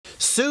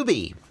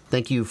Subi,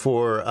 thank you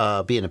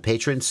for being a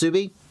patron,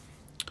 Subi.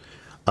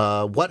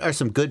 What are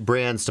some good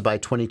brands to buy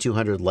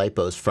 2200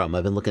 Lipos from?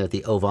 I've been looking at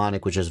the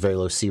Ovonic, which has very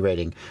low C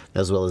rating,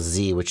 as well as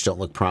Z, which don't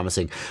look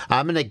promising.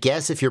 I'm going to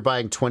guess if you're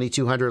buying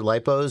 2200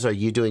 Lipos, are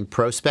you doing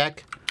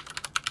ProSpec?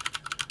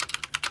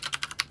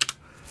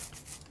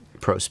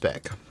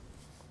 ProSpec.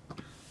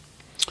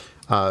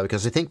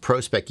 Because I think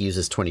ProSpec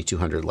uses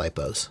 2200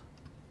 Lipos.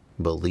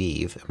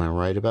 Believe. Am I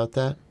right about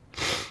that?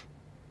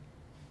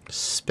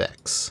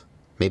 Specs.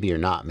 Maybe you're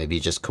not. Maybe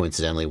you just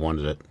coincidentally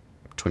wanted it.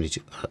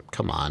 22.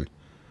 Come on.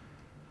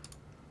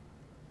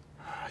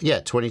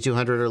 Yeah,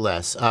 2200 or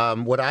less.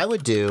 What I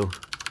would do,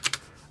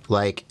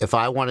 like, if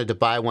I wanted to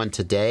buy one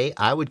today,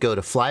 I would go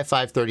to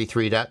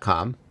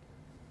fly533.com.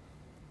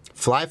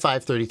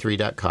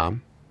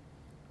 Fly533.com.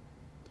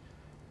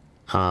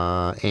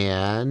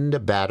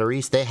 And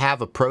batteries. They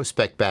have a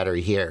ProSpec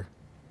battery here.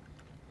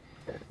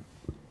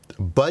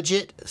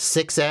 Budget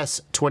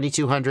 6S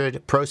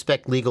 2200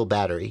 ProSpec legal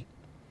battery.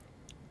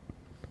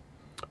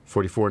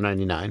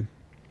 $44.99.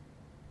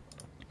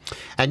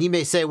 And you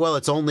may say, well,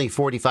 it's only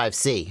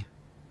 45C.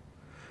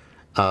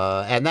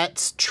 And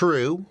that's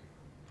true.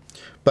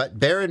 But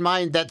bear in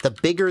mind that the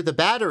bigger the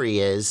battery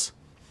is,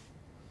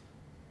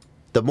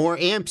 the more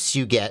amps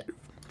you get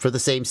for the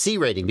same C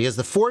rating. Because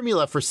the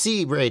formula for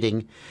C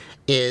rating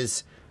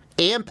is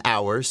amp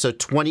hours. So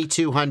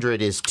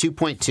 2200 is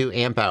 2.2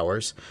 amp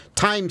hours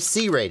times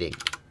C rating.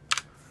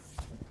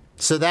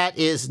 So that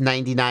is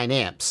 99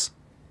 amps.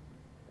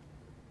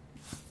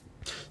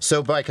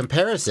 So by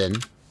comparison,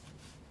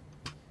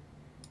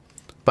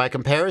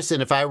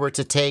 if I were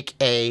to take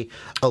a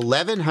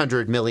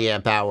 1100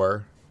 milliamp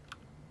hour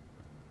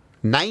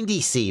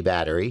 90C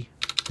battery,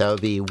 that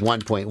would be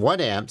 1.1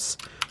 amps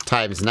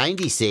times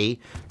 90C,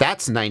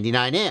 that's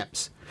 99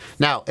 amps.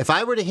 Now, if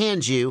I were to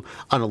hand you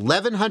an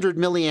 1100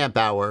 milliamp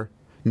hour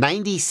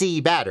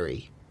 90C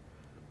battery,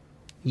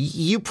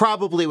 you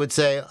probably would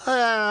say,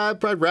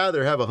 I'd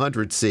rather have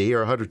 100C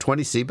or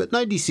 120C, but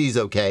 90C is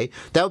okay.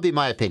 That would be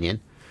my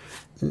opinion.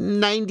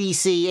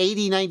 90C,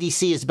 80,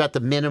 90C is about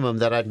the minimum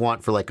that I'd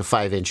want for like a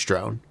 5-inch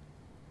drone.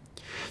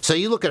 So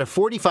you look at a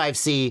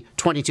 45C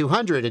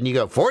 2200 and you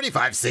go,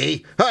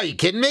 45C? Are you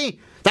kidding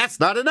me? That's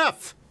not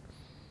enough.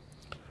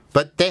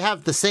 But they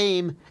have the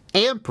same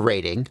amp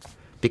rating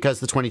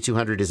because the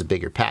 2200 is a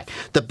bigger pack.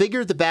 The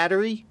bigger the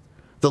battery,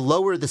 the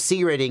lower the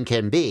C rating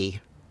can be,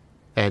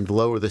 and the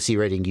lower the C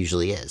rating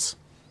usually is.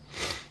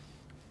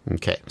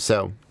 Okay,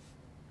 so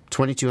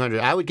 2200,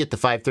 I would get the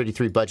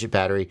 533 budget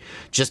battery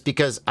just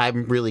because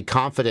I'm really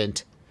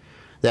confident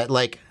that,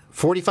 like,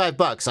 45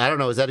 bucks, I don't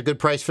know, is that a good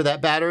price for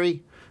that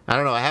battery? I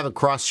don't know, I haven't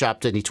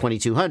cross-shopped any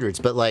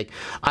 2200s, but, like,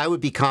 I would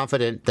be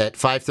confident that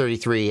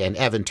 533 and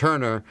Evan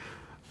Turner,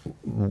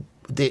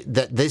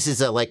 that this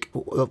is a, like,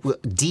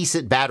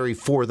 decent battery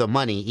for the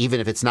money, even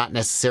if it's not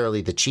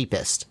necessarily the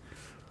cheapest.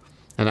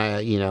 And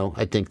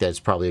I think that's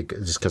probably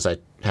just because I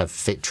have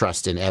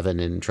trust in Evan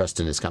and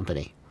trust in his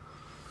company.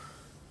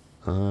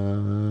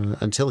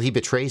 Until he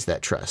betrays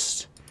that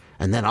trust.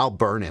 And then I'll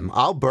burn him.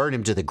 I'll burn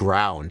him to the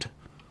ground.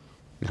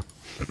 No.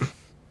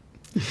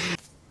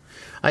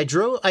 I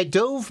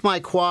dove my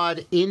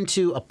quad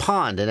into a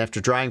pond, and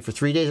after drying for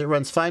 3 days it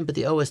runs fine, but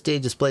the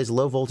OSD displays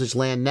low voltage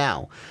land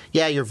now.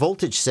 Yeah, your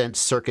voltage sense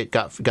circuit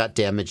got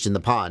damaged in the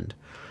pond.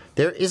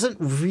 There isn't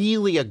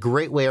really a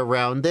great way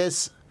around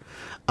this.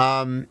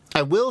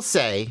 I will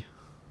say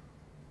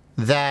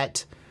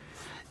that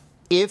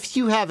if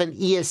you have an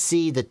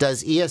ESC that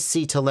does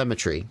ESC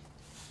telemetry,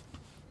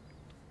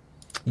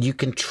 you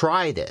can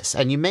try this,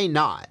 and you may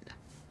not.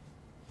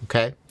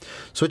 Okay?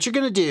 So what you're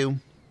going to do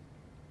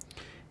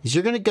is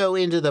you're going to go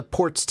into the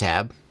ports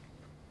tab,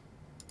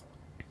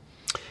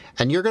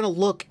 and you're going to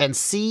look and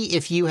see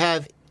if you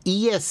have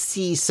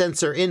ESC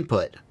sensor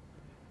input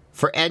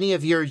for any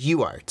of your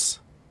UARTs.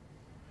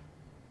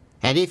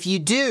 And if you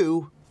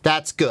do,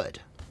 that's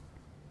good.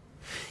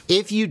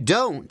 If you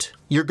don't,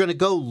 you're going to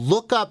go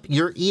look up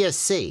your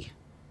ESC.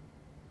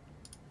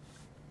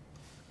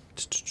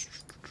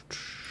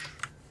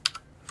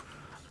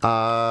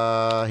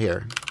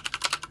 Here.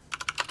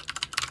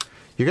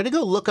 You're going to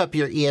go look up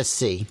your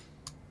ESC.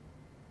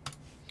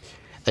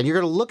 And you're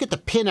going to look at the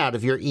pinout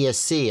of your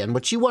ESC. And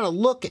what you want to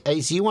look at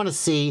is you want to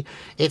see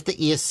if the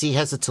ESC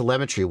has a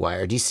telemetry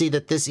wire. Do you see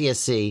that this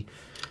ESC,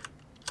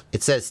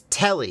 it says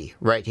Tele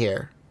right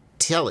here.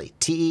 Tele,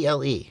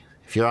 T-E-L-E.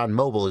 If you're on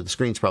mobile, the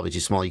screen's probably too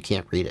small, you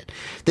can't read it.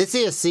 This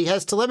ESC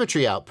has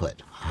telemetry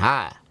output.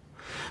 Aha.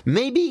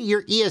 Maybe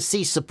your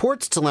ESC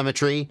supports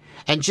telemetry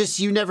and just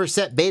you never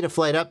set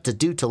Betaflight up to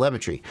do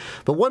telemetry.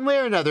 But one way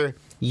or another,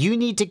 you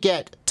need to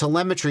get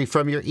telemetry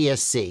from your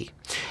ESC.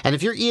 And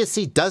if your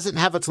ESC doesn't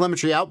have a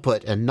telemetry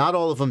output, and not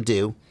all of them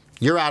do,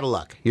 you're out of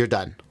luck. You're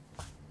done.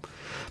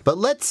 But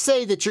let's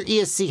say that your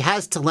ESC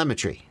has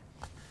telemetry.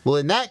 Well,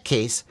 in that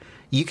case,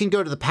 you can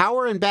go to the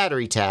Power and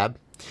Battery tab,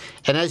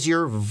 and as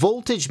your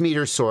voltage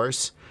meter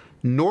source,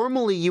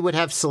 normally you would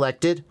have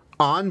selected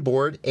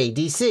onboard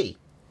ADC.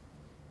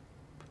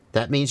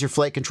 That means your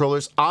flight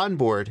controller's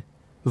onboard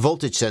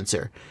voltage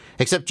sensor,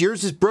 except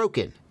yours is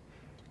broken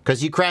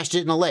because you crashed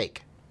it in a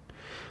lake.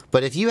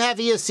 But if you have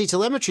ESC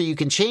telemetry, you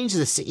can change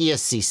this to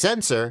ESC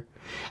sensor,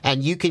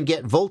 and you can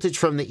get voltage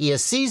from the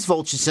ESC's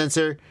voltage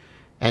sensor,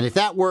 and if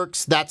that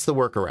works, that's the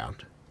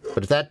workaround.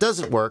 But if that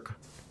doesn't work,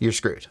 you're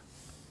screwed.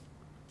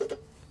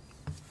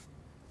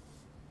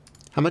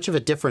 How much of a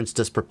difference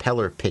does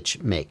propeller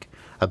pitch make?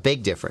 A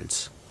big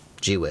difference.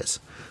 Gee whiz.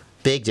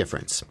 Big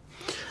difference.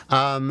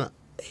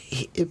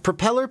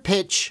 Propeller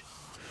pitch,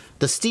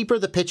 the steeper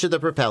the pitch of the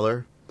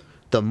propeller,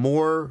 the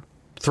more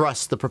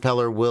thrust the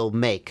propeller will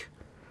make,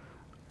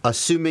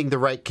 assuming the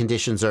right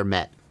conditions are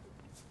met.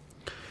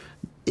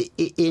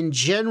 In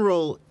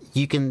general,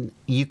 you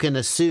can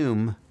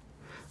assume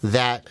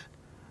that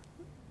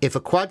if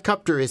a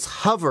quadcopter is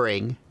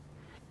hovering,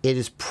 it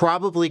is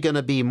probably going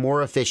to be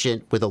more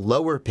efficient with a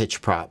lower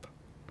pitch prop.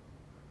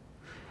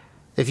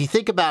 If you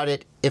think about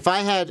it, if I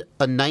had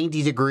a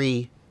 90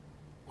 degree,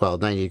 well,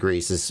 90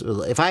 degrees is,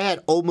 if I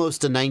had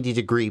almost a 90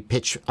 degree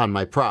pitch on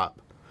my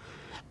prop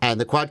and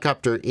the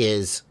quadcopter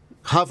is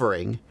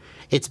hovering,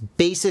 it's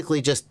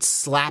basically just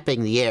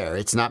slapping the air.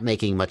 It's not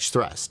making much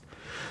thrust.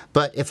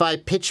 But if I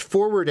pitch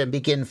forward and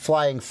begin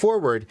flying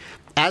forward,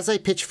 as I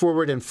pitch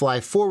forward and fly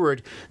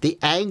forward, the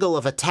angle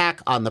of attack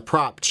on the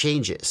prop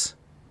changes.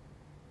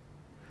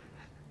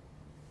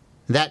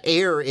 That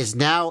air is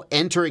now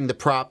entering the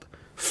prop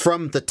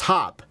from the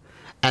top,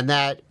 and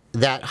that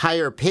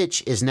higher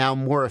pitch is now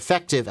more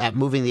effective at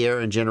moving the air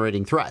and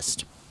generating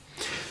thrust.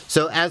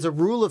 So as a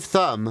rule of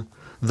thumb,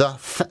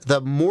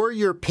 the more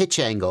your pitch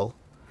angle,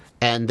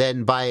 and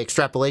then by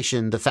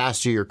extrapolation, the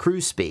faster your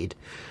cruise speed,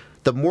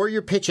 the more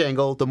your pitch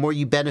angle, the more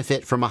you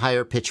benefit from a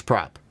higher pitch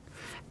prop.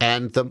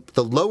 And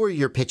the lower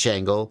your pitch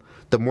angle,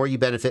 the more you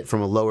benefit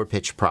from a lower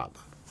pitch prop.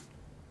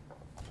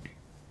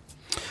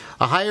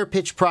 A higher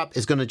pitch prop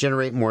is going to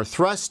generate more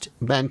thrust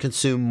and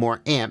consume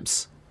more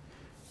amps.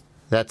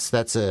 That's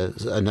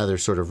another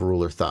sort of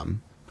rule of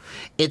thumb.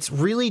 It's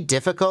really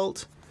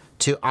difficult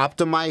to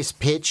optimize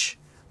pitch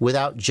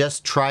without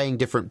just trying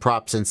different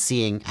props and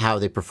seeing how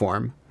they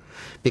perform,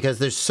 because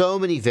there's so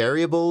many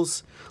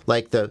variables,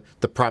 like the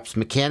prop's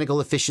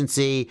mechanical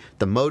efficiency,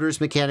 the motor's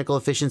mechanical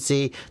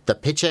efficiency, the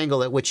pitch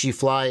angle at which you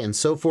fly, and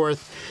so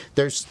forth.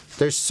 There's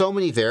so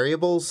many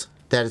variables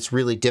that it's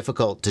really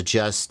difficult to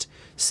just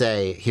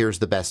say, here's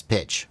the best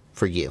pitch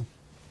for you.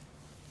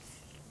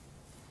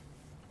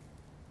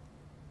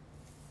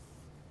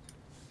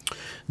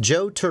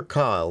 Joe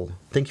Turkal,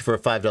 thank you for a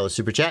 $5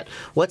 super chat.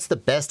 What's the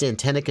best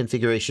antenna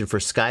configuration for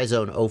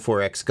SkyZone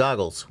 04X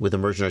goggles with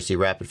Immersion RC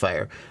Rapid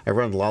Fire? I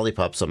run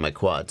lollipops on my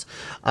quads.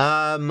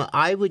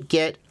 I would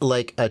get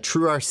like a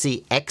True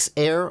RC X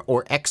Air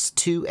or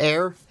X2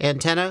 Air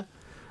antenna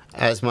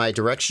as my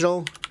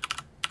directional.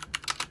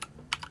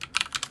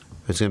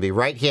 It's going to be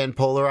right-hand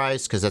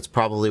polarized because that's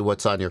probably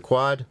what's on your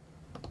quad.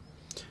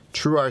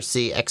 True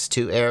RC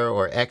X2 Air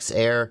or X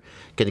Air,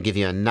 going to give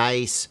you a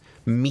nice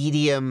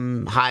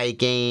medium high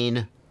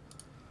gain.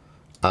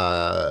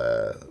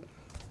 You're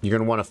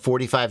going to want a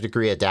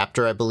 45-degree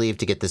adapter, I believe,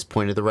 to get this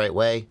pointed the right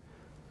way.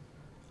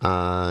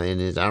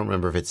 And I don't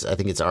remember if it's, I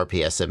think it's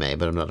RPSMA,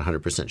 but I'm not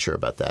 100% sure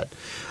about that.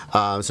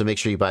 So make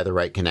sure you buy the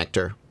right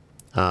connector.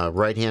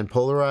 Right-hand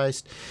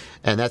polarized.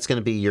 And that's going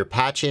to be your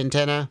patch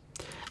antenna.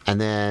 And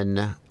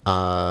then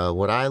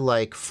what I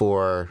like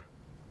for,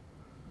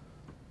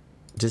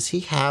 does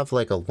he have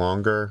like a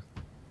longer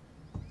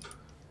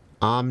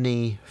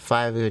Omni,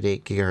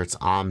 5.8 gigahertz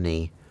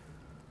Omni,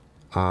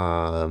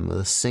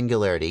 the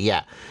Singularity,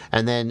 yeah.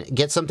 And then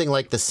get something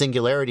like the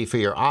Singularity for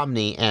your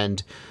Omni,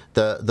 and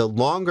the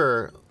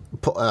longer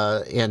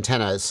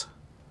antennas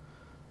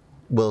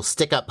will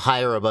stick up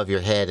higher above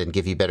your head and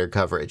give you better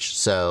coverage.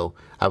 So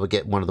I would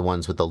get one of the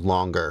ones with the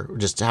longer.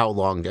 Just how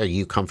long are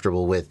you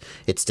comfortable with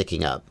it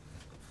sticking up?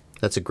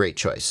 That's a great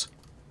choice.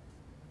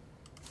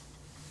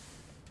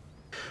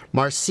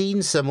 Marcin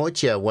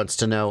Samoitia wants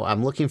to know,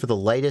 I'm looking for the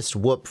lightest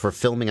whoop for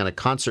filming on a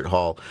concert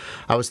hall.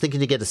 I was thinking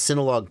to get a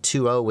Cinelog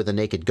 2.0 with a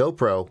naked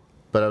GoPro,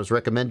 but I was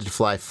recommended to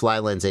fly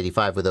Flylens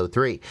 85 with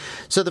 03.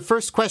 So the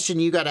first question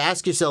you got to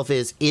ask yourself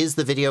is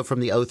the video from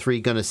the 03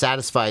 going to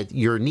satisfy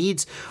your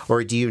needs,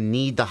 or do you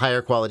need the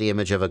higher quality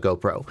image of a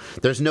GoPro?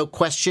 There's no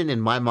question in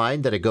my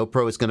mind that a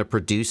GoPro is going to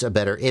produce a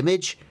better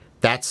image.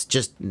 That's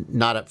just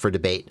not up for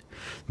debate.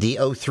 The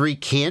 03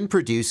 can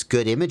produce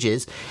good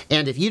images,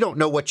 and if you don't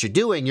know what you're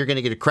doing, you're going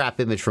to get a crap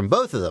image from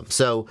both of them.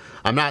 So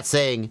I'm not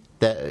saying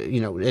that,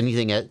 you know,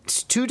 anything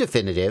that's too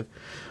definitive,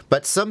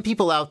 but some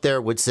people out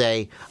there would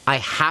say, I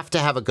have to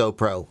have a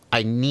GoPro.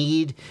 I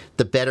need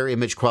the better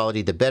image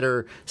quality, the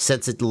better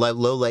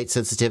low light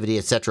sensitivity,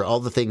 etc., all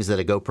the things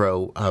that a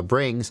GoPro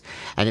brings.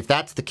 And if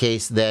that's the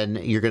case, then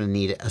you're going to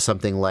need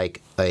something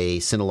like a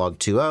Cinelog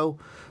 2.0,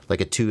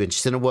 like a 2-inch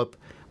Cinewhoop,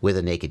 with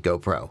a naked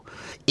GoPro.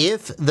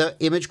 If the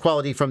image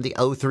quality from the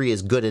 03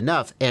 is good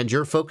enough and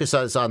your focus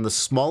is on the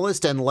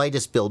smallest and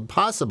lightest build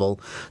possible,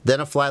 then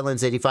a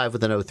Flylens 85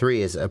 with an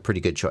 03 is a pretty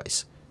good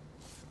choice.